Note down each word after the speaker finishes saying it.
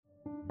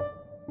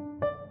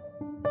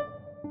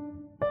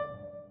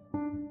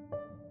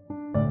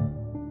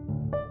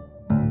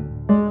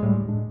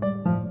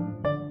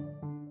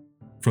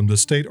from the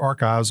State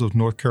Archives of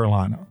North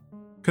Carolina.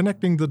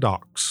 Connecting the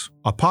Docs,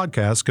 a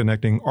podcast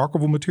connecting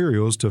archival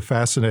materials to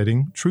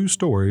fascinating, true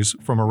stories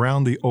from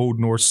around the Old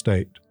North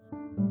State.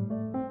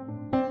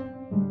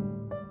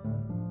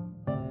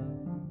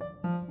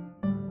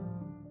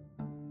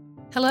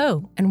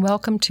 Hello, and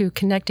welcome to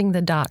Connecting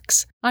the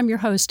Docs. I'm your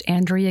host,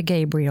 Andrea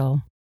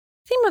Gabriel.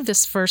 The theme of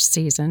this first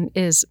season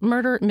is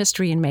murder,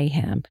 mystery, and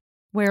mayhem,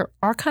 where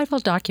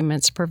archival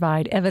documents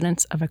provide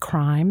evidence of a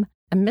crime,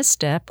 a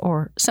misstep,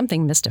 or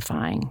something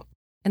mystifying.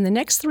 In the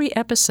next 3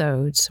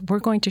 episodes, we're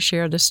going to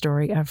share the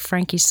story of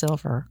Frankie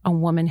Silver, a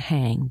woman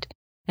hanged,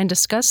 and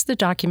discuss the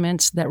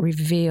documents that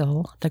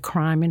reveal the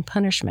crime and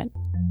punishment.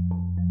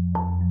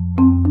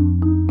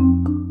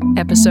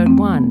 Episode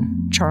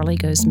 1, Charlie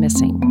Goes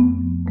Missing.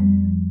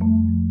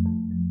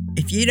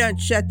 If you don't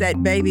shut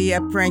that baby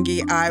up,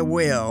 Frankie, I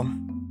will.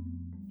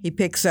 He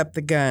picks up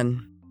the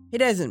gun. He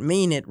doesn't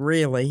mean it,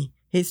 really.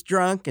 He's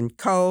drunk and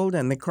cold,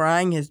 and the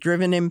crying has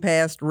driven him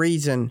past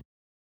reason.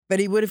 But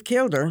he would have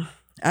killed her.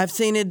 I've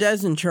seen a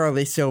dozen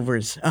Charlie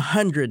Silvers,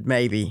 100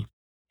 maybe.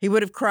 He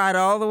would have cried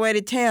all the way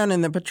to town in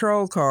the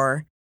patrol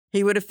car.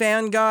 He would have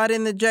found God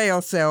in the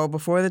jail cell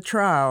before the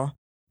trial.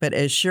 But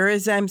as sure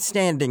as I'm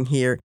standing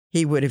here,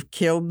 he would have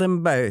killed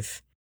them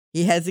both.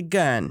 He has a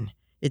gun.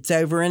 It's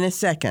over in a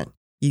second.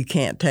 You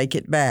can't take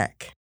it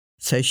back.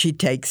 So she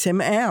takes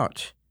him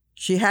out.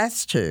 She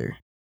has to.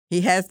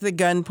 He has the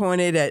gun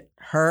pointed at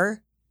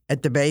her,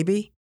 at the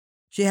baby.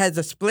 She has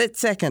a split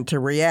second to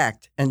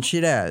react, and she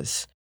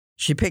does.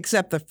 She picks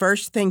up the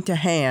first thing to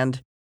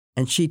hand,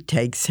 and she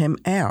takes him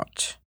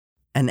out.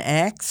 An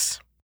axe?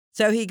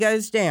 So he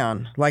goes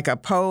down, like a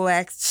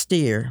pole-axed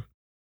steer.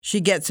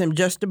 She gets him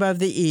just above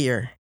the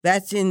ear.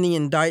 That's in the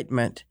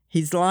indictment.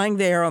 He's lying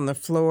there on the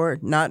floor,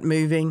 not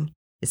moving.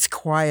 It's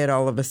quiet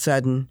all of a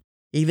sudden.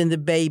 Even the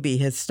baby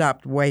has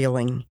stopped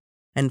wailing.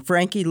 And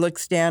Frankie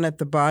looks down at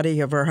the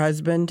body of her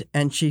husband,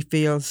 and she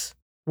feels,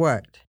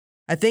 what?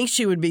 I think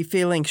she would be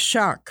feeling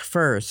shock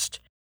first,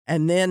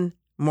 and then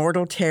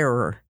mortal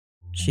terror.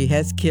 She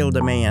has killed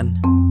a man.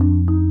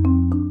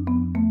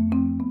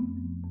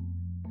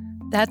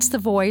 That's the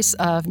voice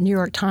of New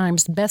York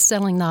Times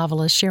best-selling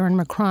novelist Sharon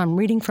McCrum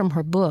reading from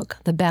her book,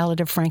 The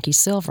Ballad of Frankie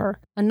Silver,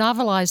 a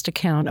novelized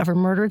account of a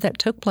murder that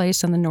took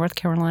place in the North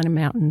Carolina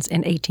mountains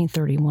in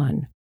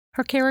 1831.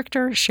 Her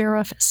character,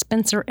 Sheriff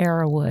Spencer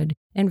Arrowood,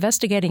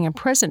 investigating a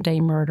present-day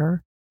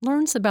murder,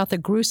 learns about the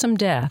gruesome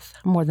death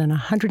more than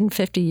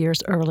 150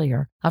 years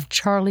earlier of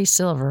Charlie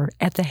Silver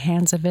at the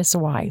hands of his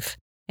wife,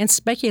 and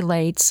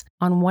speculates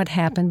on what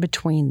happened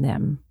between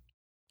them.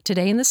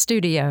 Today in the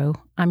studio,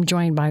 I'm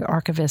joined by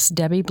archivists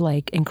Debbie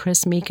Blake and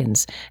Chris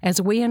Meekins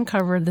as we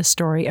uncover the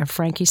story of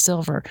Frankie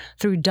Silver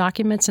through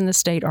documents in the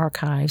state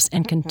archives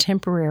and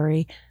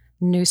contemporary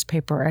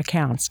newspaper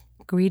accounts.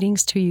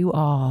 Greetings to you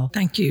all.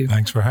 Thank you.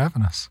 Thanks for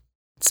having us.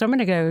 So I'm going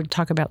to go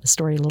talk about the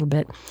story a little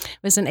bit.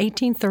 It was in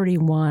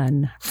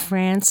 1831.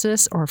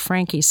 Frances, or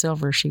Frankie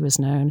Silver, she was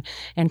known,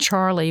 and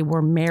Charlie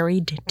were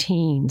married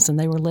teens, and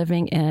they were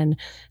living in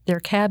their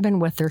cabin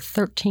with their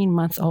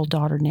 13-month-old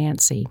daughter,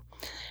 Nancy.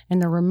 In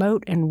the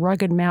remote and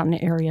rugged mountain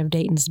area of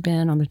Dayton's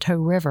Bend on the Tow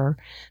River,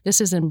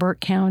 this is in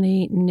Burke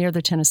County near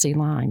the Tennessee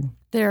line.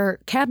 Their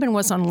cabin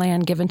was on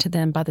land given to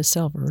them by the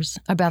Silvers,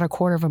 about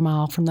 1/4 of a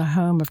mile from the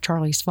home of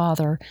Charlie's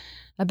father,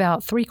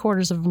 about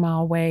 3/4 of a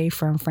mile away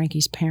from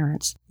Frankie's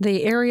parents.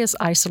 The area is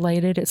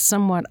isolated. It's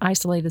somewhat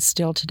isolated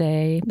still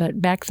today,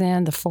 but back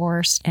then the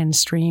forests and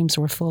streams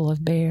were full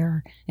of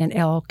bear and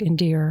elk and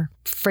deer,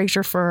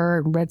 Fraser fir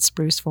and red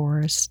spruce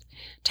forest,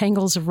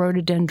 tangles of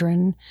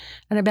rhododendron,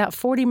 and about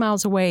 40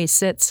 miles away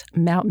sits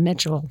Mount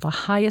Mitchell, the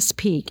highest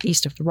peak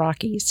east of the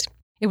Rockies.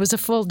 It was a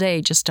full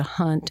day just to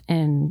hunt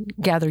and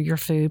gather your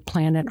food,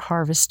 plant it,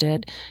 harvest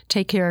it,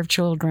 take care of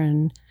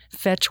children,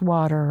 fetch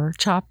water,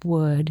 chop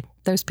wood.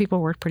 Those people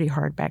worked pretty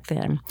hard back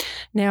then.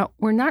 Now,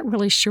 we're not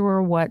really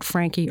sure what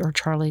Frankie or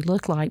Charlie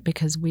looked like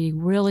because we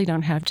really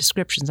don't have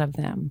descriptions of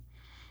them.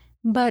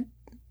 But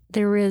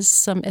there is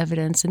some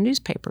evidence in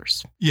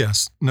newspapers.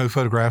 Yes, no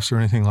photographs or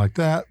anything like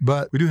that,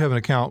 but we do have an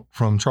account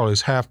from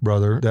Charlie's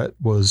half-brother that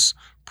was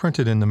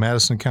printed in the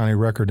Madison County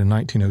Record in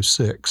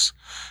 1906,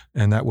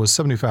 and that was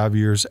 75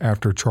 years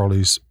after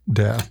Charlie's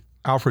death.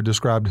 Alfred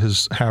described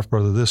his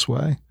half-brother this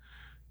way: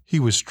 he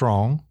was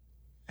strong,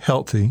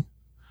 healthy,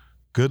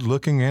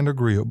 good-looking, and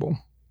agreeable.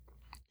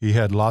 He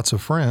had lots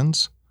of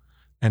friends,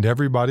 and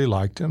everybody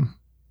liked him.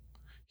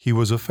 He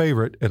was a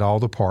favorite at all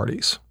the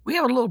parties. We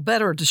have a little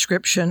better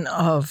description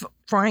of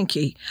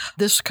Frankie.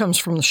 This comes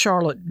from the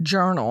Charlotte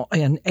Journal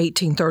in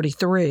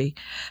 1833,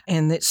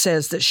 and it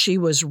says that she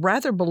was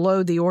rather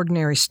below the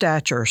ordinary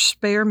stature,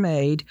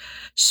 spare-made,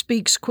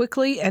 speaks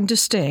quickly and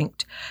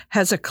distinct,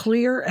 has a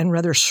clear and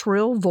rather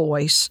shrill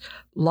voice,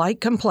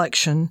 light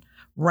complexion,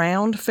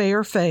 round,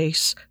 fair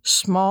face,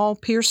 small,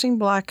 piercing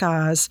black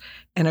eyes,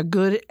 and a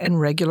good and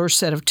regular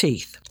set of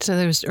teeth. So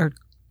those are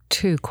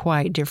two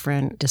quite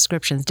different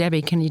descriptions.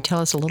 Debbie, can you tell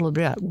us a little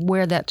bit about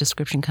where that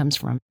description comes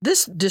from?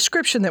 This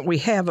description that we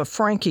have of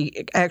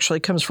Frankie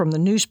actually comes from the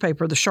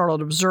newspaper, the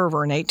Charlotte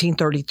Observer, in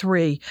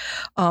 1833,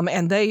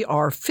 and they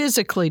are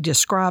physically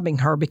describing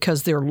her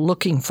because they're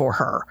looking for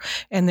her,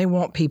 and they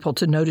want people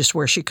to notice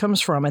where she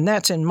comes from, and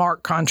that's in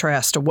marked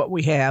contrast to what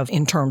we have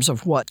in terms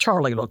of what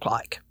Charlie looked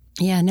like.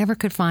 Yeah, I never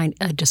could find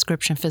a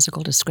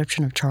physical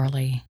description of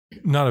Charlie.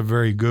 Not a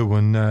very good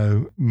one,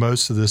 no.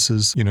 Most of this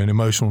is, an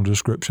emotional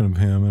description of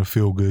him and a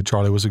feel-good.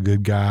 Charlie was a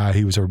good guy.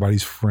 He was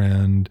everybody's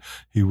friend.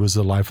 He was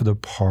the life of the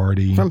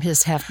party. From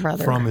his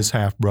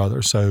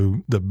half-brother.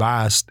 So the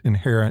bias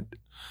inherent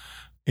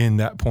in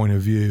that point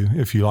of view,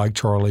 if you like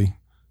Charlie,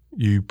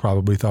 you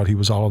probably thought he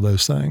was all of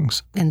those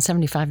things. And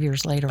 75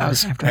 years later, I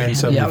was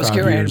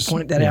getting ready to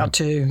point that out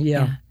too,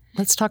 yeah.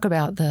 Let's talk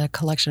about the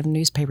collection of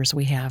newspapers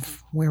we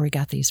have, where we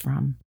got these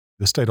from.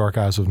 The State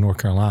Archives of North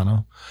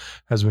Carolina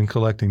has been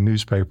collecting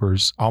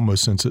newspapers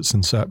almost since its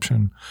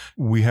inception.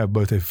 We have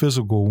both a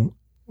physical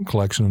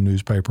collection of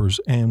newspapers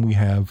and we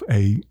have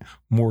a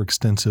more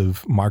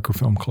extensive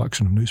microfilm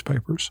collection of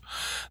newspapers.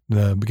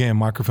 Began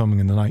microfilming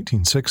in the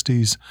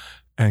 1960s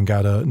and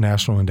got a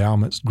National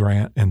Endowment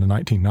grant in the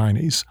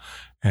 1990s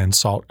and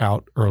sought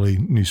out early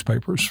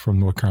newspapers from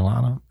North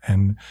Carolina,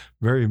 and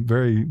very,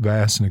 very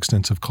vast and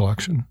extensive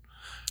collection.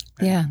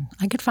 Yeah,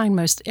 I could find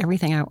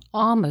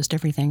almost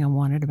everything I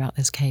wanted about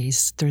this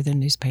case through the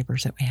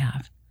newspapers that we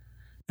have.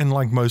 And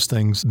like most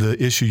things,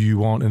 the issue you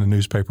want in a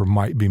newspaper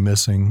might be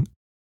missing.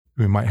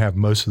 We might have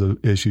most of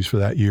the issues for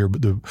that year,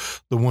 but the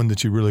one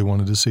that you really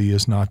wanted to see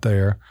is not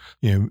there.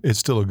 It's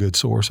still a good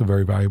source, a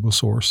very valuable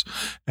source.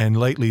 And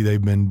lately they've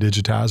been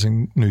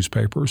digitizing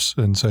newspapers.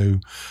 And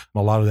so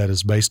a lot of that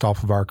is based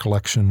off of our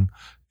collection,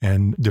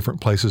 and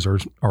different places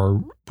are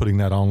putting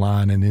that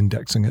online and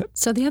indexing it.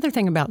 So the other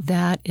thing about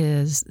that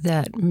is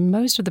that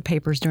most of the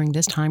papers during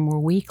this time were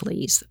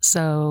weeklies.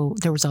 So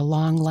there was a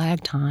long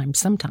lag time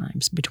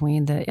sometimes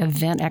between the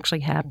event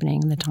actually happening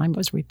and the time it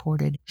was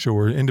reported.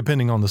 Sure. And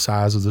depending on the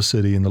size of the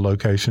city and the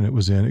location it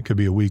was in, it could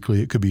be a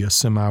weekly, it could be a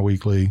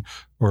semi-weekly,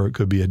 or it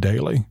could be a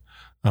daily.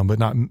 But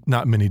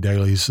not many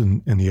dailies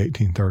in the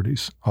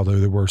 1830s, although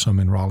there were some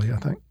in Raleigh, I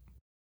think.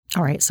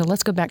 All right, so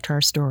let's go back to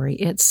our story.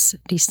 It's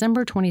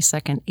December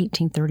 22nd,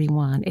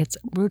 1831. It's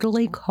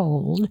brutally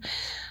cold.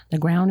 The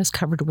ground is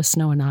covered with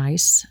snow and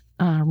ice.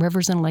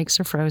 Rivers and lakes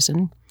are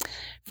frozen.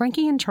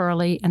 Frankie and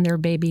Charlie and their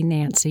baby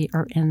Nancy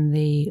are in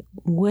the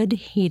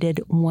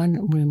wood-heated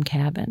one-room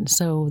cabin,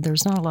 so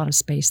there's not a lot of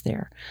space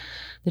there.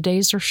 The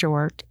days are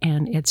short,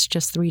 and it's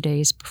just 3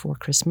 days before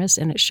Christmas,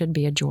 and it should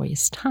be a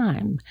joyous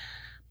time.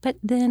 But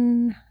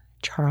then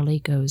Charlie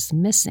goes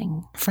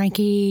missing.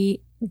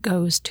 Frankie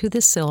goes to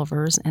the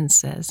Silvers and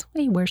says,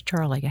 "Hey, where's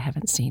Charlie? I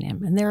haven't seen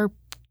him." And they're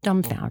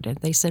dumbfounded.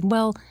 They said,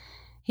 "Well,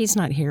 he's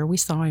not here. We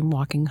saw him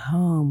walking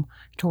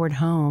toward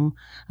home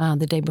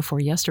the day before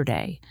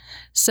yesterday."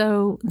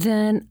 So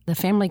then the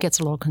family gets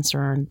a little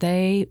concerned.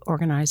 They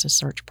organize a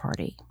search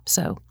party.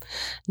 So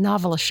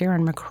novelist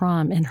Sharon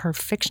McCrum, in her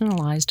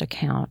fictionalized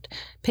account,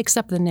 picks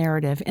up the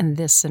narrative in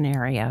this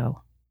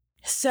scenario.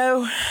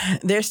 So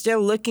they're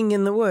still looking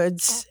in the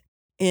woods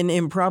in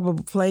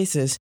improbable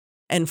places.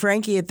 And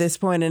Frankie at this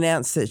point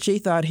announced that she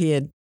thought he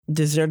had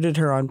deserted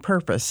her on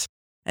purpose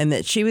and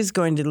that she was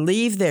going to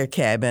leave their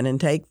cabin and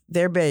take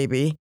their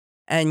baby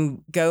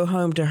and go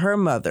home to her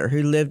mother,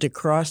 who lived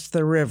across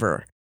the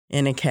river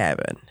in a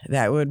cabin.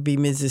 That would be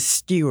Mrs.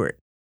 Stewart.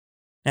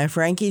 Now,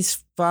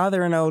 Frankie's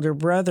father and older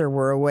brother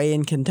were away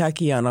in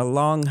Kentucky on a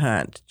long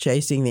hunt,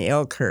 chasing the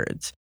elk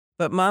herds.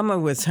 But Mama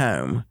was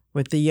home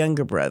with the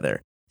younger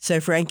brother. So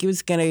Frankie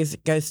was going to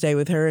go stay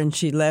with her, and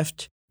she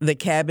left the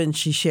cabin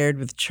she shared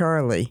with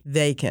Charlie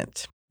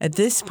vacant. At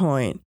this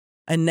point,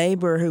 a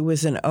neighbor who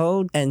was an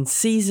old and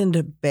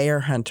seasoned bear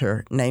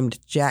hunter named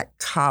Jack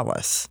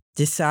Collis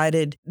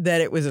decided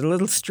that it was a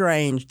little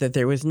strange that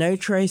there was no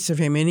trace of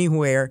him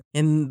anywhere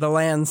in the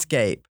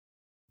landscape.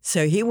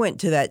 So he went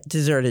to that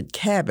deserted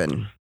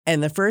cabin,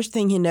 and the first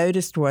thing he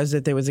noticed was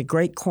that there was a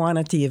great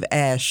quantity of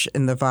ash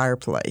in the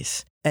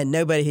fireplace, and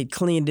nobody had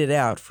cleaned it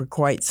out for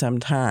quite some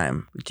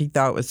time, which he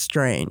thought was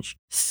strange.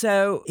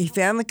 So he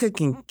found the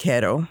cooking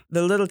kettle.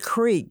 The little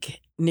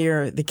creek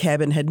near the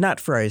cabin had not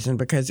frozen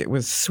because it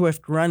was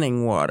swift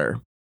running water.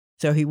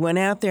 So he went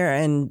out there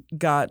and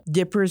got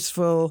dippers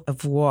full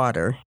of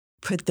water,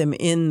 put them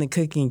in the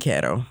cooking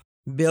kettle,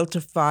 built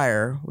a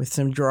fire with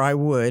some dry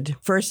wood.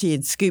 First, he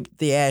had scooped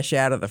the ash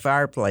out of the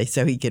fireplace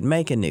so he could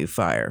make a new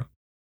fire.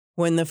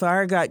 When the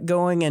fire got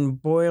going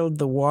and boiled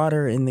the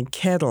water in the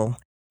kettle,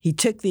 he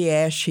took the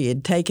ash he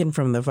had taken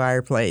from the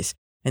fireplace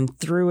and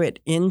threw it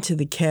into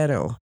the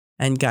kettle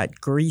and got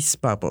grease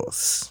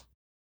bubbles.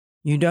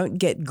 You don't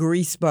get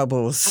grease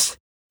bubbles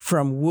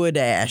from wood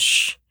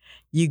ash.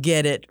 You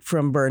get it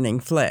from burning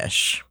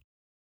flesh.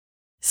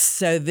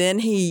 So then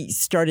he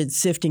started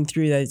sifting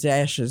through those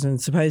ashes and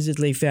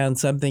supposedly found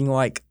something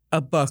like a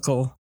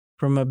buckle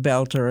from a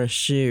belt or a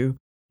shoe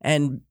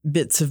and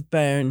bits of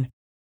bone.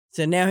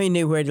 So now he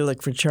knew where to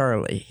look for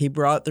Charlie. He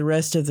brought the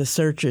rest of the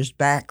searchers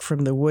back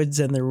from the woods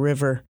and the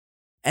river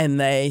and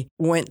they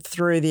went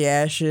through the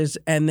ashes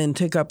and then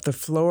took up the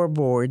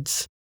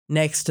floorboards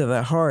next to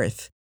the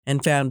hearth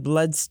and found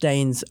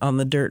bloodstains on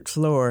the dirt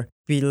floor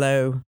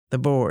below the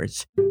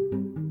boards.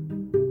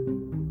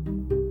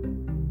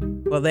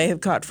 Well, they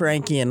have caught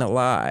Frankie in a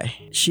lie.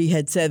 She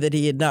had said that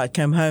he had not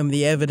come home.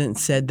 The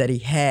evidence said that he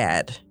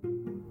had.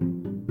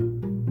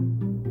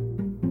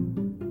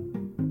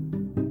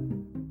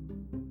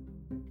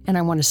 And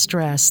I want to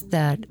stress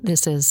that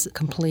this is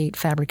complete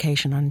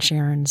fabrication on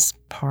Sharon's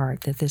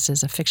part, that this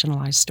is a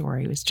fictionalized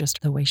story. It was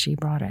just the way she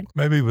brought it.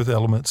 Maybe with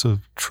elements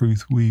of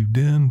truth weaved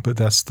in, but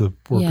that's the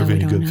work of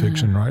any good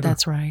fiction writer.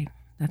 That's right.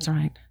 That's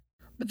right.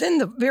 But then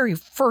the very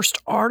first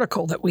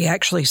article that we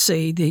actually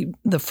see,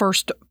 the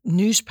first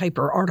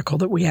newspaper article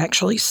that we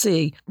actually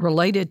see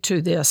related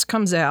to this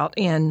comes out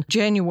in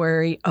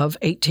January of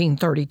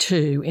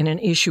 1832 in an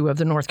issue of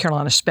the North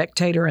Carolina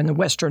Spectator and the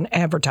Western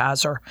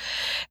Advertiser.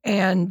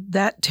 And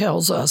that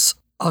tells us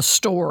a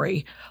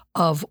story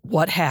of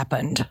what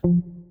happened.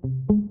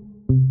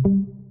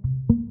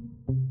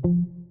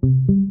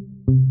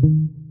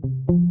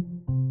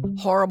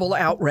 Horrible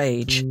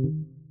outrage.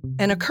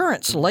 An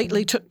occurrence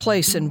lately took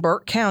place in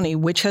Burke County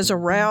which has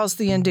aroused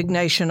the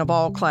indignation of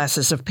all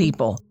classes of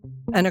people.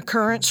 An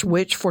occurrence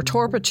which, for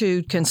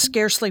turpitude, can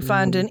scarcely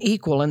find an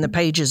equal in the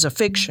pages of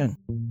fiction.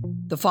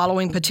 The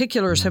following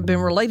particulars have been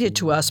related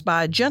to us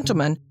by a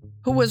gentleman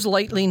who was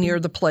lately near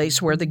the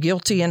place where the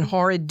guilty and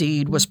horrid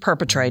deed was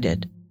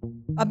perpetrated.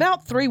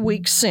 About 3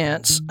 weeks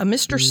since, a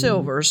Mr.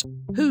 Silvers,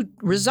 who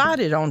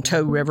resided on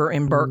Toe River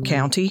in Burke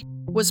County,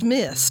 was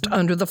missed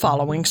under the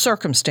following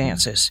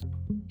circumstances.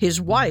 His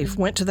wife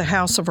went to the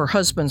house of her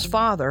husband's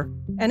father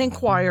and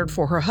inquired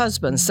for her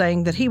husband,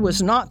 saying that he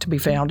was not to be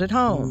found at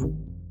home.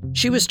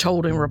 She was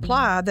told in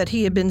reply that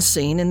he had been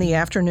seen in the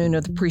afternoon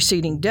of the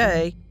preceding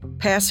day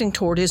passing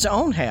toward his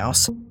own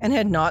house and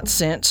had not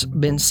since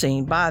been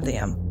seen by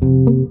them.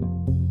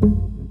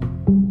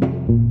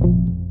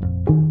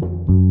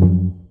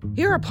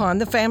 Hereupon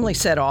the family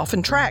set off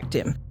and tracked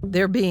him,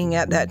 there being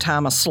at that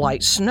time a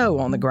slight snow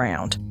on the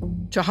ground,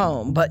 to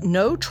home, but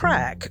no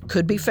track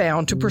could be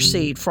found to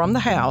proceed from the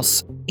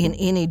house in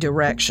any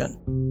direction.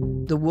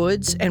 The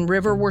woods and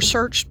river were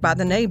searched by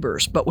the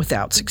neighbors, but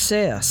without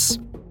success.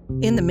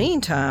 In the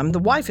meantime, the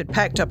wife had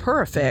packed up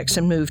her effects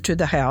and moved to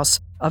the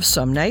house of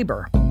some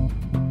neighbor.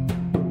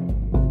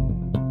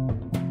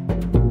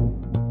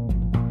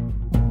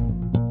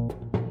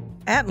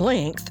 At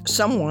length,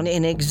 someone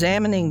in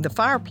examining the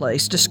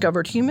fireplace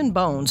discovered human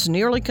bones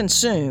nearly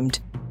consumed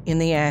in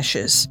the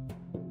ashes.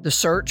 The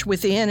search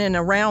within and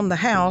around the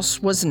house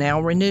was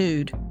now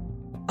renewed.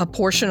 A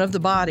portion of the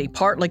body,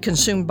 partly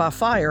consumed by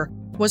fire,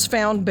 was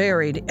found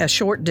buried a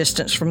short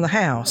distance from the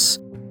house.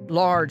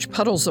 Large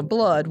puddles of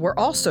blood were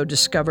also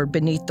discovered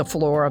beneath the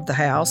floor of the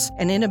house,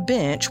 and in a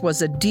bench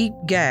was a deep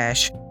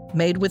gash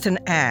made with an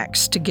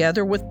axe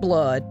together with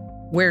blood,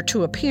 where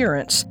to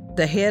appearance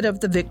the head of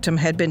the victim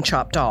had been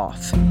chopped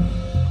off.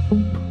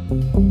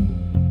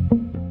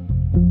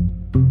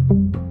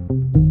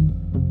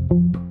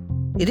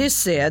 It is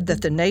said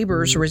that the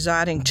neighbors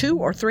residing 2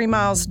 or 3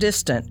 miles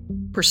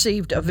distant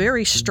perceived a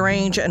very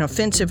strange and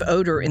offensive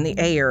odor in the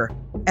air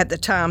at the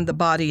time the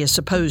body is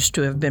supposed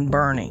to have been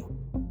burning.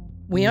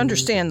 We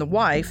understand the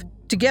wife,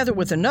 together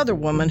with another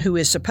woman who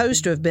is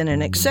supposed to have been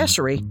an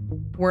accessory,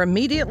 were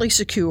immediately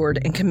secured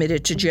and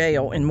committed to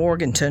jail in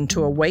Morganton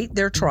to await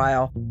their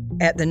trial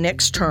at the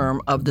next term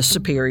of the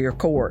Superior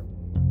Court.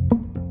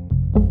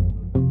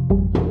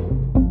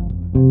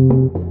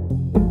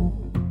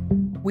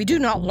 We do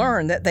not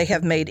learn that they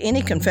have made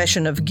any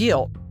confession of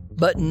guilt,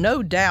 but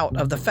no doubt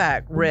of the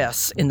fact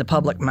rests in the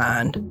public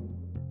mind.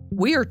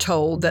 We are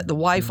told that the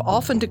wife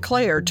often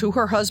declared to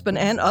her husband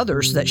and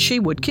others that she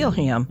would kill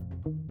him.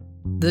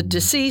 The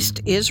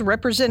deceased is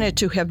represented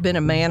to have been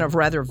a man of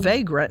rather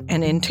vagrant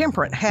and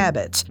intemperate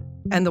habits,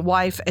 and the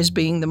wife as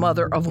being the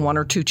mother of 1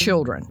 or 2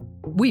 children.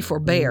 We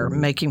forbear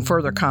making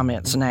further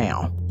comments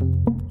now.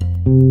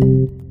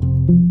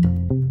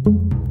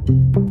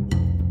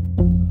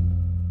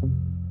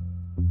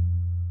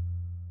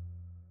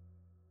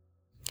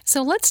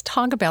 So let's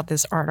talk about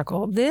this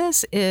article.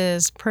 This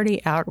is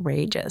pretty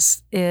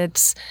outrageous.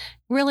 It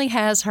really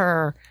has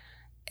her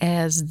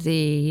as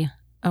the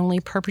only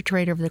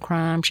perpetrator of the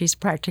crime. She's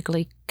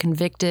practically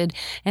convicted.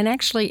 And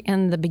actually,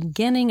 in the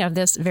beginning of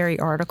this very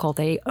article,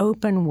 they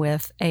open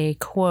with a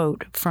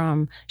quote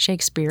from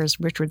Shakespeare's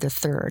Richard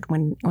III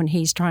when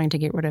he's trying to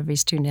get rid of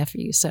his 2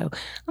 nephews. So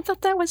I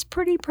thought that was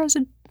pretty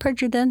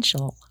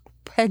prejudicial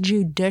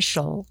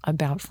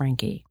about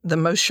Frankie. The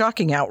most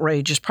shocking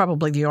outrage is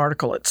probably the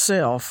article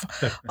itself,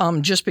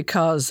 just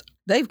because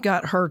they've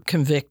got her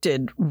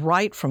convicted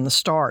right from the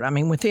start. I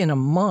mean, within a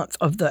month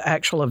of the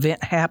actual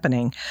event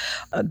happening,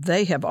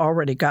 they have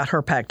already got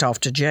her packed off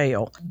to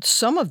jail.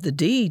 Some of the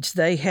deeds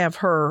they have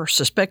her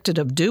suspected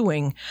of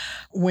doing,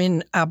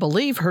 when I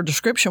believe her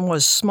description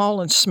was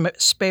small and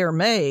spare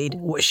made,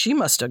 she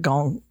must have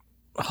gone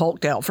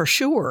hulked out for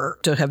sure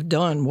to have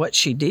done what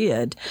she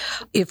did,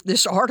 if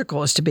this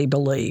article is to be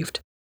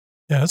believed.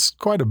 Yeah, it's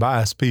quite a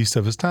biased piece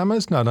of its time.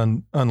 It's not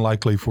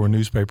unlikely for a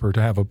newspaper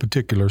to have a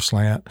particular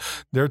slant.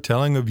 They're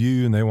telling of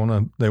you, and they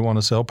want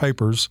to sell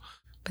papers.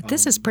 But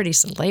this is pretty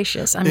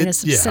salacious. I mean,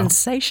 it's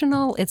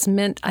sensational. It's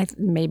meant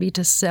maybe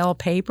to sell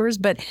papers,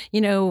 but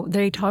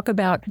they talk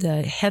about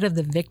the head of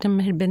the victim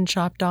had been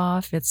chopped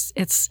off.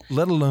 It's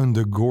let alone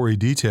the gory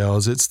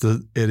details. It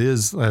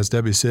is, as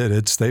Debbie said,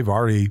 they've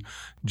already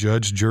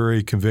judged,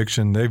 jury,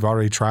 conviction. They've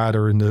already tried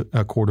her in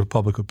a court of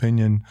public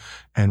opinion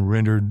and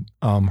rendered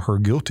her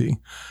guilty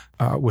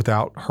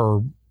without her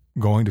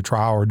going to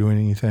trial or doing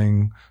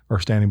anything or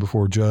standing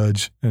before a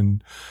judge,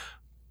 and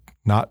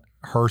not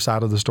her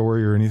side of the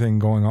story or anything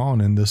going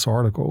on in this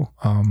article.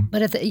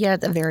 But at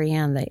the very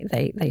end,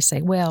 they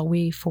say, well,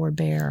 we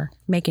forbear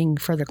making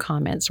further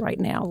comments right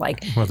now.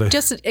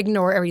 Just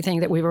ignore everything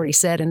that we've already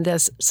said in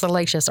this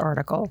salacious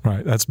article.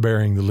 Right. That's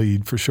bearing the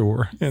lead for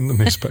sure in the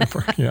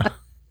newspaper. Yeah.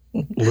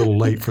 A little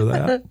late for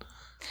that.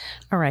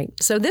 All right.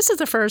 So this is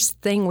the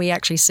first thing we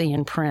actually see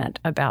in print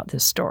about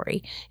this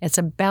story. It's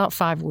about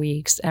 5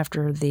 weeks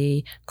after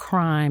the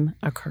crime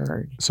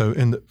occurred. So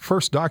in the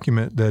first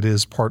document that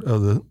is part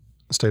of the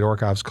State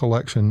Archives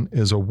collection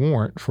is a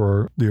warrant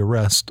for the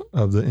arrest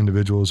of the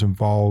individuals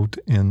involved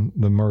in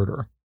the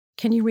murder.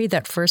 Can you read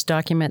that first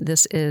document?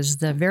 This is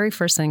the very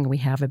first thing we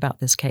have about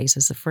this case.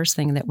 It's the first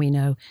thing that we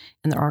know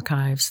in the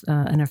archives,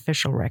 an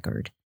official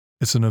record.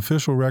 It's an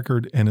official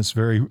record, and it's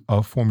very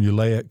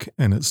formulaic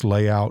in its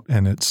layout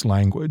and its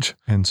language.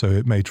 And so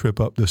it may trip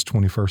up this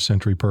 21st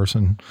century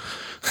person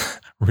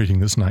reading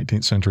this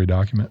 19th century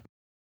document.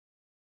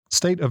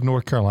 State of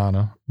North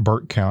Carolina,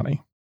 Burke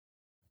County.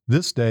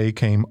 This day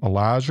came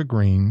Elijah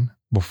Green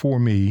before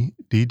me,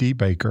 D.D.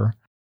 Baker,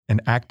 an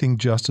acting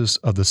justice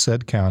of the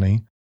said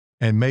county,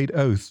 and made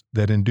oath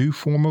that in due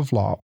form of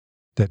law,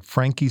 that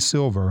Frankie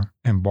Silver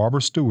and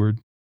Barbara Stewart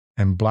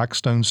and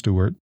Blackstone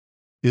Stewart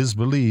is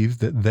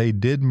believed that they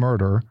did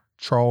murder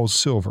Charles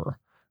Silver,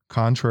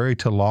 contrary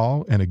to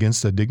law and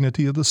against the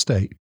dignity of the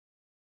state,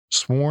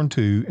 sworn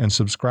to and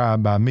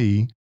subscribed by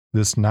me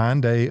this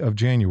 9th day of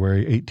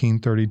January,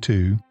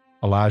 1832,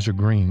 Elijah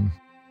Green,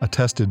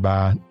 attested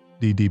by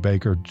D.D.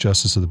 Baker,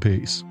 Justice of the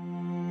Peace.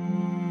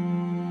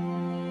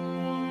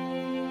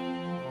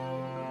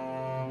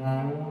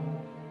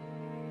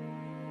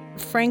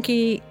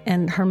 Frankie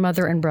and her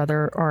mother and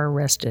brother are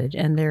arrested,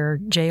 and they're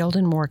jailed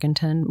in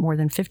Morganton, more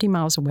than 50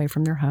 miles away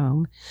from their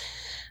home.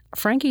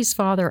 Frankie's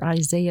father,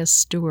 Isaiah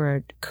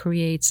Stewart,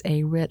 creates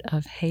a writ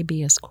of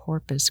habeas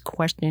corpus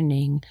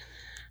questioning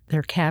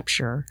their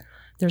capture.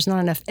 There's not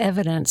enough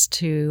evidence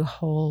to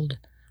hold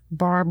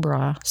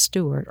Barbara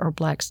Stewart or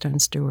Blackstone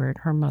Stewart,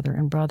 her mother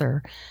and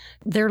brother.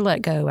 They're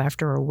let go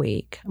after a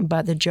week,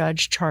 but the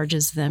judge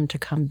charges them to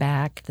come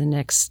back the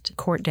next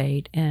court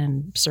date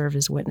and serve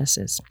as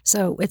witnesses.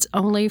 So it's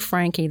only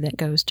Frankie that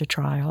goes to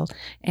trial,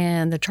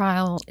 and the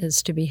trial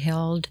is to be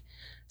held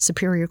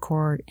Superior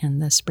Court in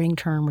the spring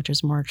term, which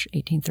is March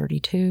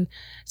 1832.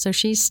 So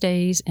she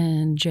stays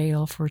in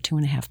jail for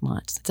 2.5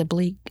 months. It's a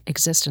bleak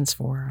existence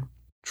for her.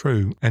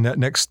 True. And that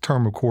next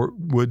term of court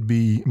would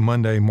be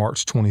Monday,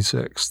 March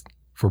 26th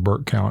for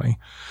Burke County.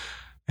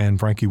 And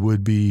Frankie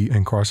would be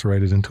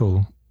incarcerated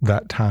until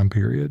that time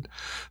period.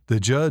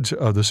 The judge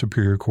of the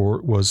Superior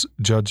Court was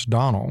Judge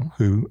Donnell,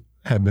 who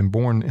had been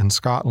born in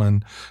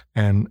Scotland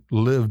and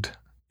lived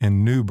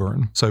in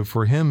Newbern. So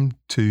for him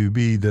to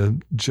be the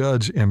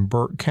judge in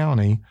Burke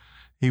County,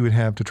 he would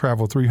have to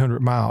travel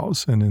 300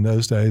 miles. And in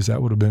those days,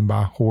 that would have been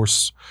by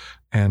horse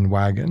and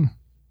wagon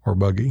or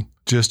buggy,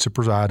 just to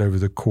preside over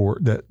the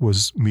court that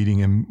was meeting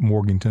in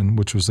Morganton,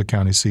 which was the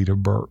county seat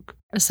of Burke.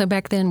 So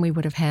back then we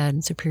would have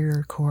had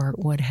Superior Court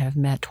would have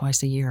met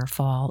twice a year,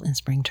 fall and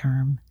spring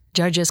term.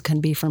 Judges can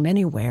be from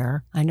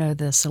anywhere. I know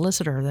the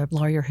solicitor, the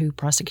lawyer who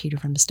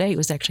prosecuted from the state,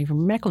 was actually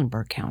from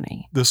Mecklenburg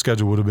County. This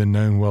schedule would have been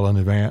known well in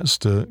advance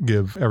to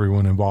give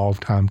everyone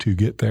involved time to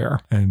get there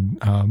and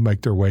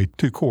make their way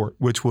to court,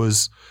 which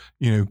was,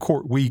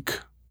 court week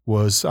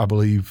was, I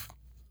believe,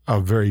 a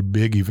very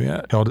big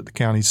event held at the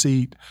county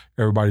seat.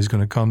 Everybody's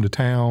going to come to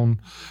town,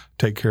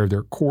 take care of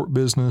their court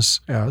business,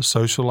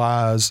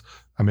 socialize.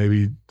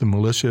 Maybe the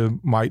militia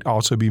might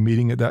also be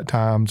meeting at that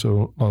time,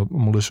 so a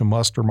militia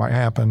muster might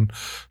happen.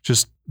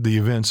 Just the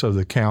events of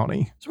the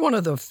county. It's one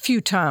of the few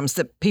times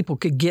that people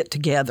could get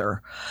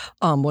together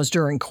was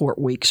during court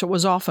week. So it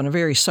was often a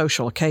very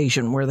social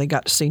occasion where they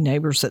got to see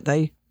neighbors that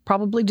they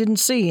probably didn't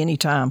see any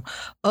time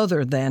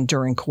other than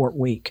during court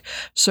week.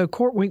 So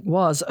court week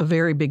was a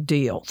very big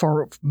deal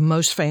for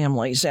most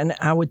families. And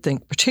I would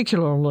think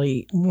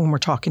particularly when we're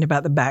talking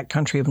about the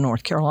backcountry of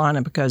North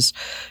Carolina, because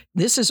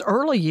this is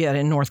early yet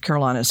in North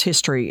Carolina's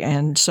history.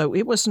 And so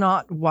it was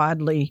not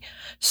widely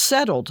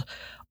settled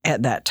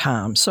at that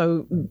time.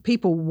 So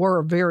people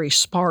were very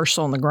sparse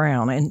on the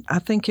ground. And I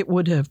think it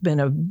would have been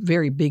a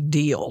very big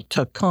deal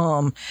to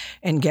come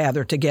and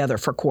gather together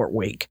for court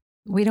week.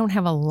 We don't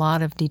have a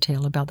lot of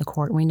detail about the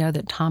court. We know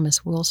that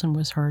Thomas Wilson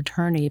was her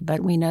attorney, but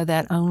we know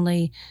that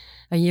only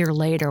a year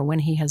later when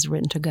he has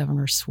written to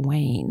Governor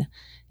Swain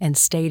and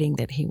stating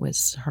that he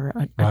was her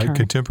attorney. Right.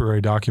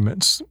 Contemporary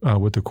documents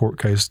with the court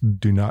case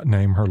do not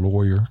name her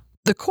lawyer.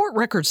 The court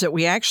records that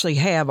we actually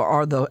have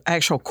are the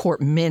actual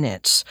court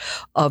minutes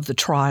of the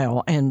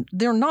trial, and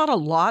there are not a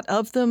lot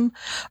of them,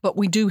 but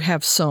we do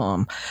have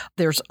some.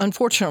 There's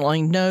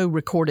unfortunately no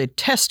recorded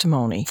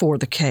testimony for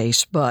the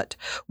case, but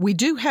we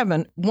do have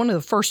one of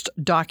the first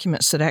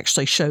documents that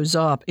actually shows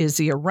up is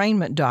the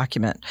arraignment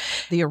document.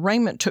 The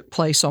arraignment took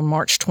place on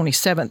March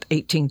 27th,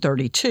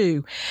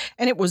 1832,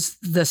 and it was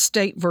the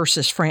State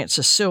versus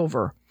Francis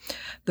Silver.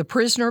 The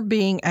prisoner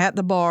being at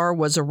the bar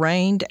was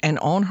arraigned and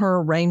on her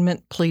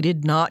arraignment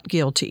pleaded not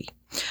guilty.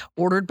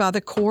 Ordered by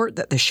the court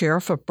that the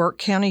sheriff of Burke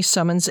County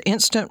summons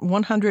instant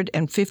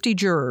 150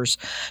 jurors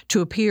to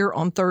appear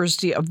on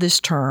Thursday of this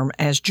term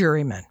as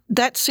jurymen.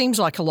 That seems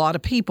like a lot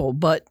of people,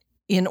 but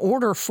in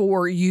order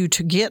for you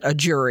to get a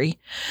jury,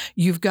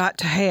 you've got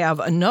to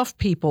have enough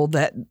people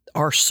that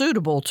are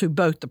suitable to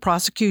both the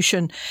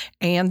prosecution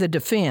and the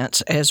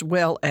defense, as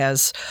well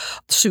as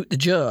suit the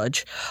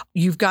judge.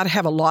 You've got to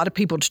have a lot of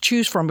people to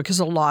choose from because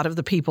a lot of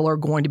the people are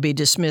going to be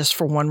dismissed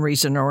for one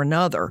reason or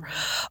another,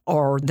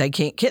 or they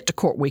can't get to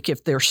court week.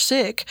 If they're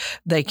sick,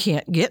 they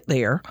can't get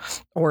there,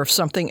 or if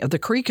something of the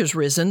creek has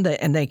risen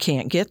and they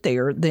can't get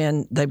there,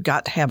 then they've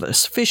got to have a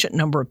sufficient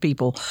number of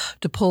people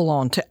to pull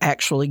on to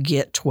actually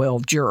get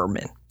 12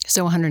 jurormen.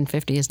 So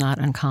 150 is not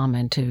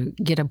uncommon to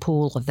get a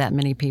pool of that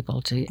many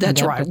people to.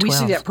 That's right. We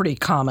see that pretty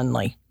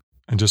commonly.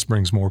 And just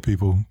brings more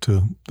people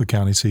to the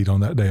county seat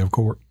on that day of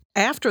court.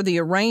 After the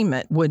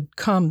arraignment would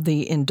come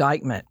the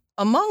indictment.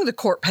 Among the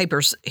court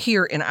papers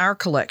here in our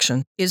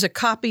collection is a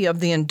copy of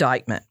the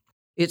indictment.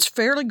 It's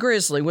fairly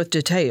grisly with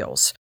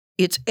details.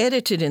 It's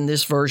edited in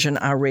this version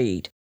I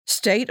read.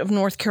 State of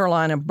North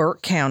Carolina,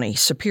 Burke County,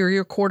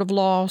 Superior Court of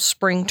Law,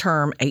 Spring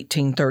Term,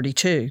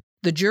 1832.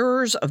 The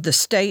jurors of the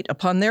state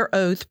upon their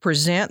oath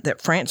present that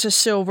Francis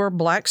Silver,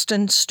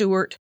 Blackston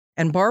Stewart,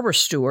 and Barbara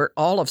Stewart,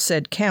 all of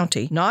said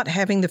county, not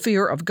having the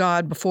fear of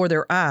God before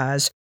their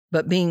eyes,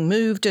 but being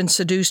moved and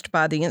seduced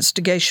by the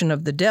instigation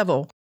of the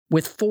devil,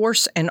 with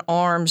force and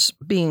arms,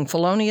 being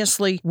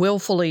feloniously,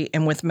 willfully,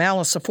 and with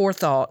malice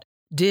aforethought,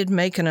 did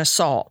make an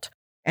assault,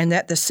 and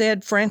that the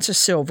said Francis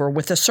Silver,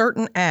 with a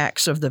certain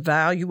axe of the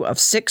value of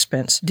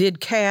 6pence,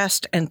 did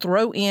cast and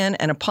throw in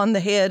and upon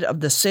the head of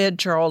the said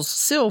Charles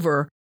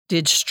Silver,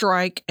 did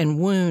strike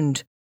and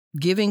wound,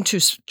 giving to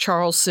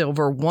Charles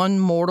Silver one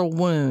mortal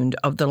wound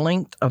of the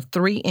length of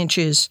 3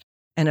 inches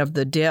and of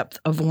the depth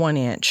of 1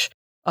 inch,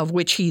 of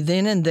which he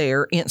then and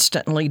there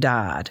instantly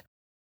died.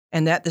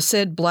 And that the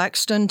said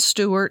Blackston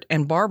Stewart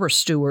and Barbara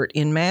Stewart,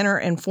 in manner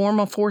and form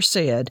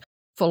aforesaid,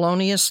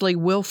 feloniously,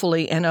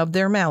 willfully, and of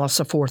their malice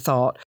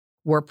aforethought,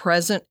 were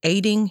present,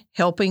 aiding,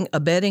 helping,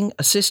 abetting,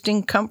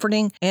 assisting,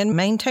 comforting, and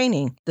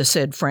maintaining the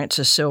said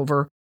Francis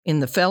Silver in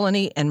the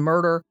felony and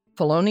murder,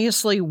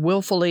 feloniously,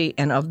 willfully,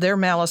 and of their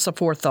malice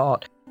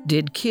aforethought,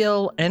 did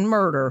kill and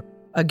murder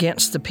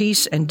against the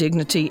peace and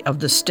dignity of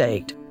the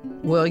state.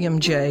 William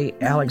J.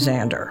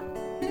 Alexander.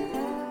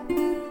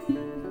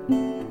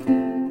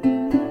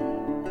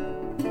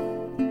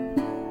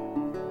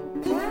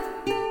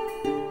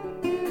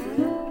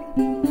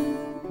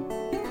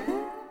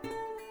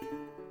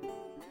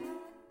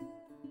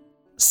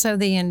 So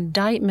the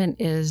indictment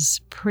is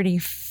pretty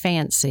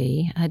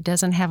fancy. It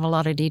doesn't have a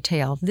lot of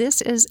detail.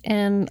 This is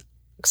in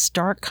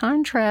stark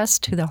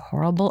contrast to the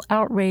horrible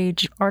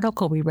outrage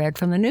article we read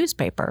from the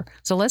newspaper.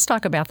 So let's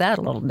talk about that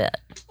a little bit.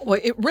 Well,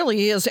 it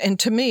really is. And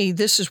to me,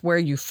 this is where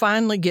you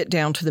finally get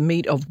down to the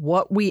meat of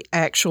what we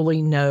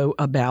actually know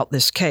about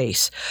this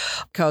case.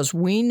 Because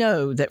we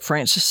know that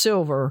Francis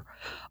Silver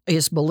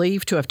is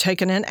believed to have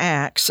taken an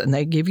axe, and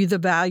they give you the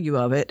value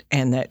of it,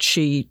 and that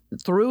she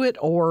threw it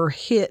or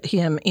hit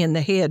him in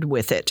the head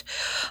with it.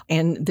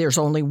 And there's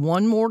only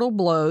one mortal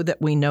blow that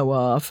we know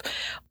of,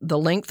 the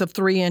length of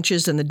 3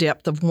 inches and the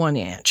depth of 1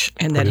 inch,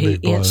 and that he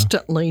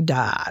instantly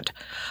died.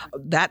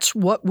 That's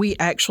what we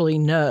actually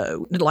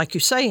know. Like you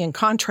say, in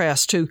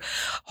contrast to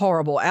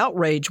horrible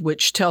outrage,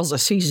 which tells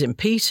us he's in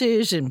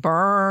pieces and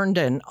burned,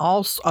 and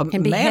all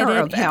manner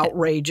of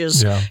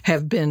outrages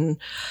have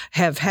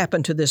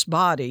happened to this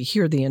body.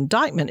 Here, the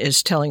indictment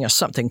is telling us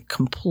something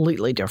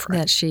completely different.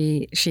 That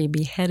she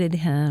beheaded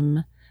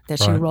him, that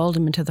she rolled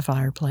him into the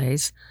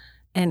fireplace.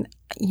 And,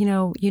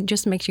 it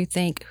just makes you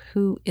think,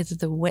 who is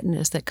the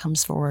witness that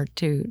comes forward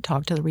to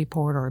talk to the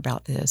reporter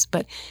about this?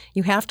 But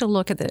you have to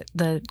look at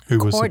the who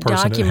court was the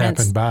person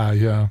documents it happened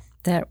by,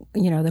 that,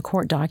 the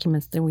court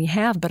documents that we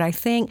have. But I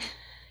think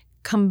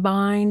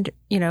combined,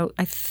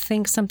 I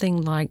think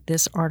something like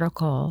this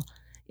article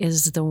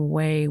is the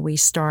way we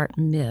start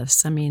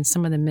myths. I mean,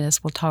 some of the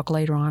myths, we'll talk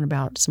later on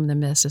about some of the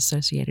myths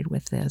associated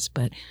with this,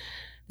 but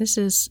this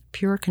is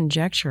pure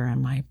conjecture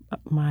and my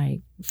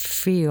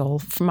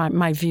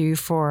view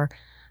for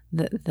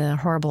the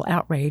horrible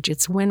outrage.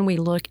 It's when we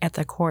look at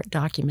the court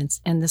documents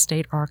in the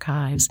state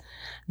archives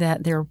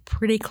that they're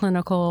pretty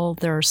clinical,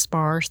 they're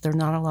sparse, they're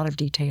not a lot of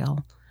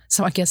detail.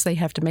 So I guess they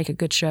have to make a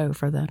good show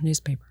for the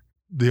newspaper.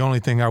 The only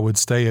thing I would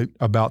say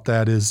about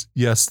that is,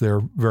 yes,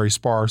 they're very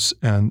sparse,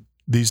 and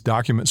these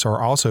documents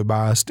are also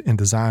biased and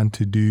designed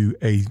to do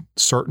a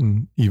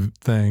certain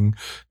thing,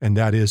 and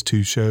that is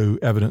to show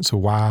evidence of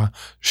why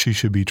she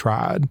should be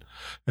tried.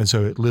 And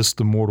so it lists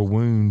the mortal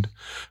wound.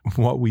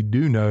 What we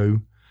do know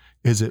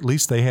is at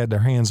least they had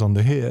their hands on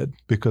the head,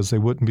 because they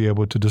wouldn't be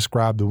able to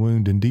describe the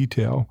wound in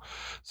detail.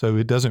 So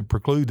it doesn't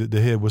preclude that the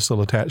head was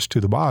still attached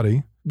to the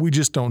body. We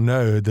just don't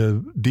know.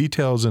 The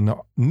details in the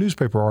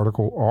newspaper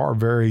article are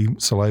very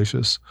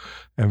salacious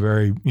and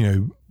very,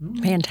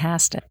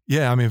 fantastic.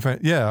 Yeah, I mean,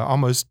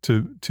 almost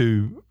to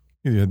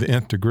the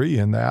nth degree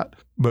in that.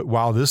 But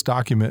while this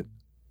document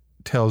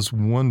tells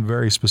one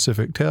very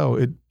specific tale,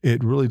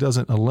 it really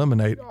doesn't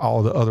eliminate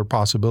all the other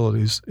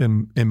possibilities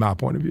in my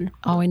point of view.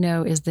 All we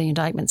know is the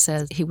indictment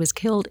says he was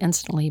killed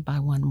instantly by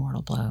one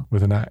mortal blow.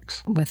 With an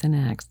axe. With an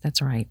axe, that's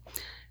right.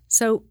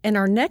 So in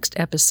our next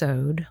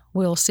episode,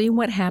 we'll see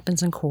what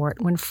happens in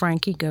court when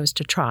Frankie goes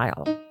to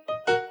trial.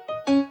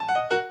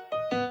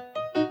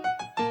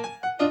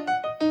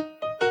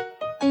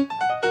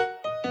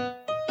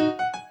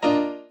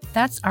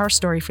 That's our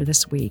story for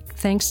this week.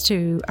 Thanks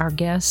to our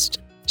guest,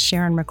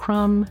 Sharon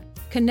McCrum.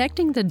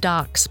 Connecting the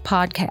Docs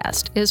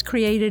podcast is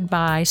created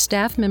by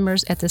staff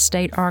members at the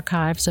State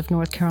Archives of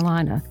North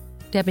Carolina: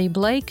 Debbie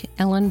Blake,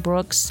 Ellen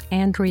Brooks,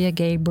 Andrea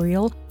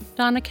Gabriel,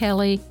 Donna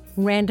Kelly,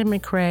 Randon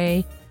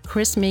McRae,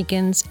 Chris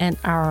Meekins, and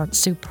our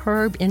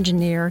superb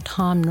engineer,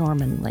 Tom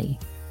Normanley.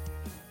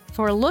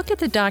 For a look at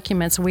the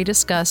documents we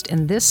discussed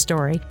in this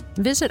story,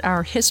 visit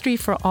our History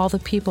for All the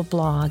People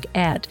blog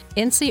at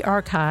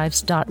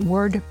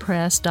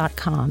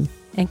ncarchives.wordpress.com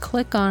and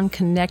click on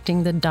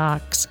Connecting the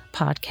Docs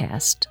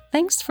podcast.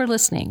 Thanks for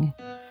listening.